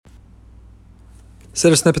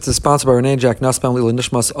Siddur Snippets is sponsored by Renee Jack Nussbaum Lila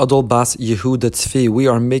Nishmas Adol Bas Yehuda Tzvi. We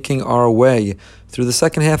are making our way through the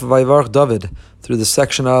second half of Vayivarach David, through the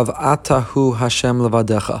section of Atahu Hashem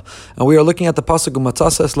Levadecha. And we are looking at the pasuk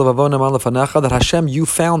Umatzasa es levavo ne'eman lefanecha, that Hashem, you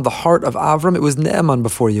found the heart of Avram. It was ne'eman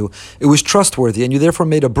before you. It was trustworthy, and you therefore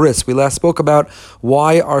made a bris. We last spoke about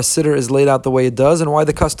why our siddur is laid out the way it does, and why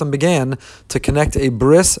the custom began to connect a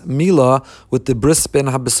bris milah with the bris ben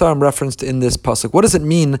habesarim referenced in this pasuk. What does it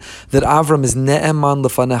mean that Avram is ne'eman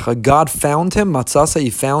lefanecha? God found him, Matzasa, he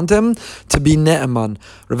found him to be ne'eman.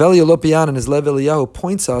 Rav Eli Lopian in his Lev Eliyahu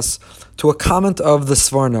points us to a comment of the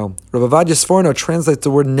Sforno. Rav Avadia Sforno translates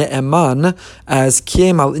the word ne'eman as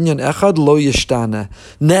kiem al inyan echad lo yishtane.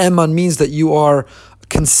 Ne'eman means that you are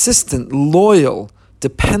consistent, loyal,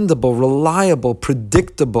 dependable, reliable,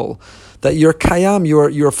 predictable, that you're kayam,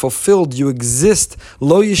 you're fulfilled, you exist,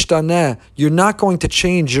 lo yishtaneh, you're not going to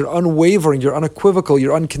change, you're unwavering, you're unequivocal,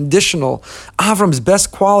 you're unconditional. Avram's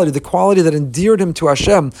best quality, the quality that endeared him to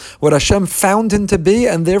Hashem, what Hashem found him to be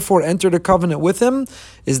and therefore entered a covenant with him,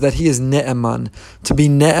 is that he is ne'eman. To be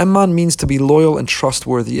ne'eman means to be loyal and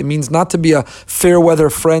trustworthy. It means not to be a fair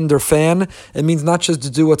weather friend or fan. It means not just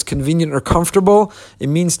to do what's convenient or comfortable. It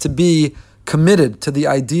means to be committed to the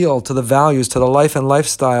ideal, to the values, to the life and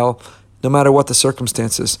lifestyle, no matter what the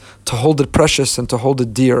circumstances, to hold it precious and to hold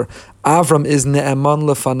it dear. Avram is ne'eman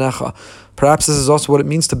lefanecha. Perhaps this is also what it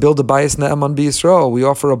means to build a bayis ne'eman b'Yisrael. We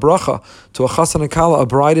offer a bracha to a chassan and kala, a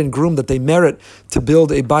bride and groom, that they merit to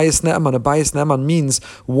build a bayis ne'eman. A bayis ne'eman means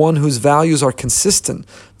one whose values are consistent.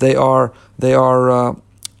 They are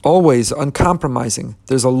always uncompromising.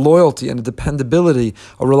 There's a loyalty and a dependability,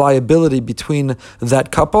 a reliability between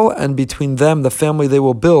that couple and between them, the family they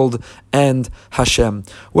will build, and Hashem.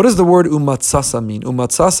 What does the word umatzasa mean?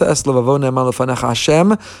 Umatzasa es levavo ne'eman lefanecha.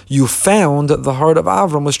 Hashem, you found the heart of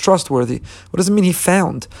Avram was trustworthy. What does it mean he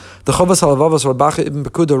found? The Chovas HaLevavos Rabbi Ibn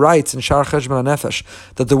Pekuda writes in Shar Cheshbon HaNefesh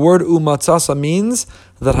that the word umatzasa means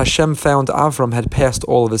that Hashem found Avram had passed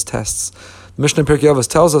all of his tests. The Mishnah in Pirkei Avos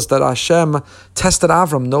tells us that Hashem tested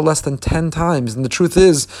Avram no less than 10 times. And the truth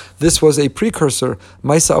is, this was a precursor.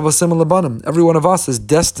 Maisa avasim lebanim. Every one of us is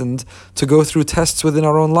destined to go through tests within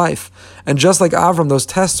our own life. And just like Avram, those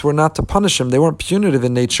tests were not to punish him. They weren't punitive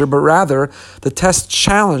in nature, but rather the tests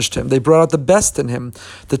challenged him. They brought out the best in him.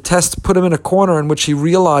 The tests put him in a corner in which he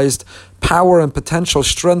realized power and potential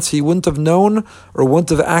strengths he wouldn't have known or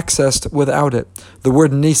wouldn't have accessed without it. The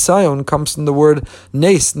word nisayon comes from the word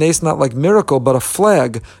nes. Nes, not like miracle, but a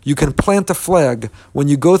flag. You can plant a flag. When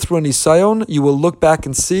you go through a nisayon, you will look back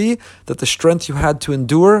and see that the strength you had to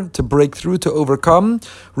endure, to break through, to overcome,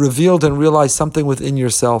 revealed and realized something within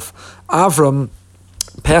yourself. Avram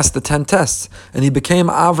passed the 10 tests, and he became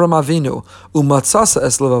Avram Avinu. Umatzasa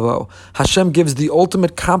es levavo. Hashem gives the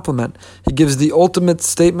ultimate compliment. He gives the ultimate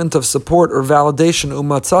statement of support or validation.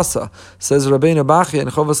 Umatzasa, says Rabbeinu Bachya in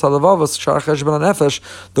Chovas HaLevavos Shar Cheshbon HaNefesh.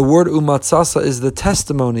 The word umatzasa is the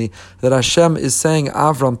testimony that Hashem is saying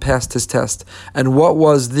Avram passed his test. And what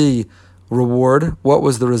was the reward? What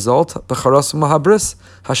was the result? Becharas u'mahabris.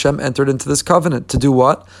 Hashem entered into this covenant to do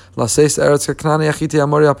what? Laseis eretz Kanani achiti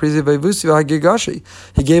amori aprizi ve'vusi v'hagigashi.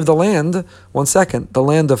 He gave the land. One second. The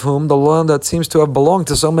land of whom? The land that seems to have belonged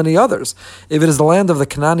to so many others. If it is the land of the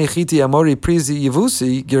Kanani achiti amori prizi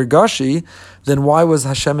yivusi girgashi, then why was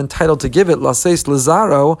Hashem entitled to give it? Laseis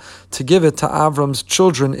lezaro, to give it to Avram's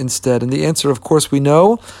children instead. And the answer, of course, we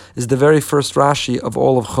know, is the very first Rashi of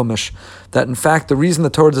all of Chumash. That in fact, the reason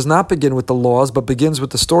the Torah does not begin with the laws, but begins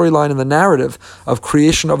with the storyline and the narrative of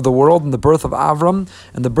creation of the world and the birth of Avram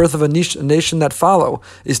and the birth of a nation that follow,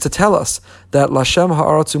 is to tell us that Lashem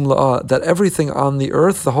ha'aratzum la'ah, that everything on the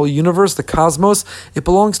earth, the whole universe, the cosmos, it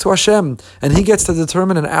belongs to Hashem. And He gets to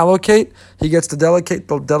determine and allocate, He gets to delegate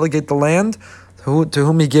the land to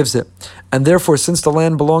whom He gives it. And therefore, since the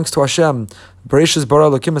land belongs to Hashem, Bereshis bara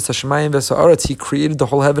Elokim es hashamayim v'ha'aretz, He created the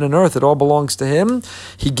whole heaven and earth, it all belongs to Him,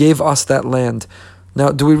 He gave us that land. Now,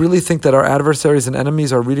 do we really think that our adversaries and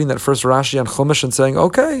enemies are reading that first Rashi on Chumash and saying,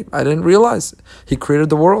 okay, I didn't realize He created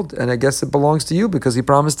the world, and I guess it belongs to you because He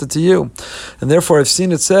promised it to you. And therefore, I've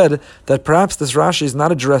seen it said that perhaps this Rashi is not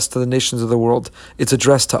addressed to the nations of the world. It's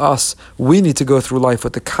addressed to us. We need to go through life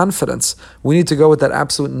with the confidence. We need to go with that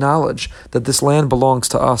absolute knowledge that this land belongs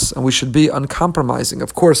to us, and we should be uncompromising.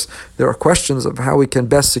 Of course, there are questions of how we can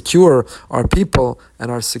best secure our people and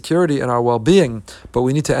our security and our well-being, but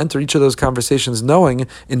we need to enter each of those conversations knowing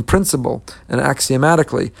in principle and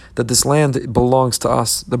axiomatically that this land belongs to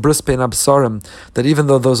us, the bris ben absarim, that even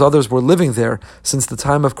though those others were living there since the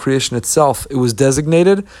time of creation itself, it was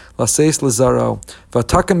designated laseis lezaro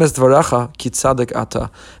v'atakem es dvarecha ki tzaddik ata,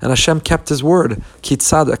 and Hashem kept His word ki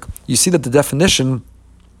tzaddik. You see that the definition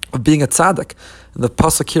of being a tzaddik And the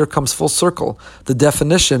pasuk here comes full circle. The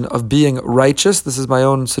definition of being righteous, this is my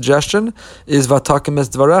own suggestion, is vatakim es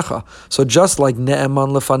dvarecha. So just like ne'eman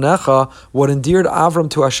lefanecha, what endeared Avram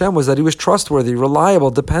to Hashem was that he was trustworthy,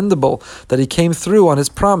 reliable, dependable, that he came through on his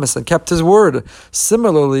promise and kept his word.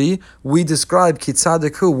 Similarly, we describe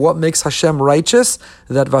kitzadik, what makes Hashem righteous,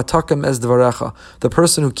 that vatakim es dvarecha. The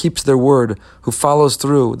person who keeps their word, who follows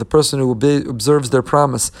through, the person who observes their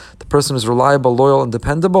promise, the person who is reliable, loyal, and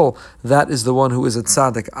dependable, that is the one who is a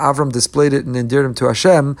tzaddik. Avram displayed it and endeared him to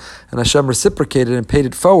Hashem, and Hashem reciprocated and paid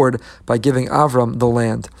it forward by giving Avram the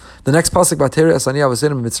land. The next pasuk, Vateri Asaniya was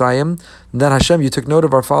in Mitzrayim. And then Hashem, you took note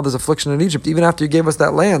of our father's affliction in Egypt. Even after you gave us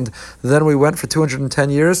that land, then we went for 210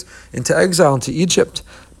 years into exile into Egypt.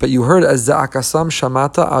 But you heard as za'akasam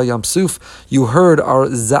shamata al yamsuf. You heard our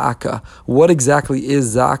za'aka. What exactly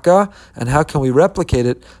is za'aka, and how can we replicate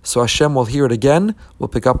it so Hashem will hear it again? We'll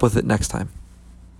pick up with it next time.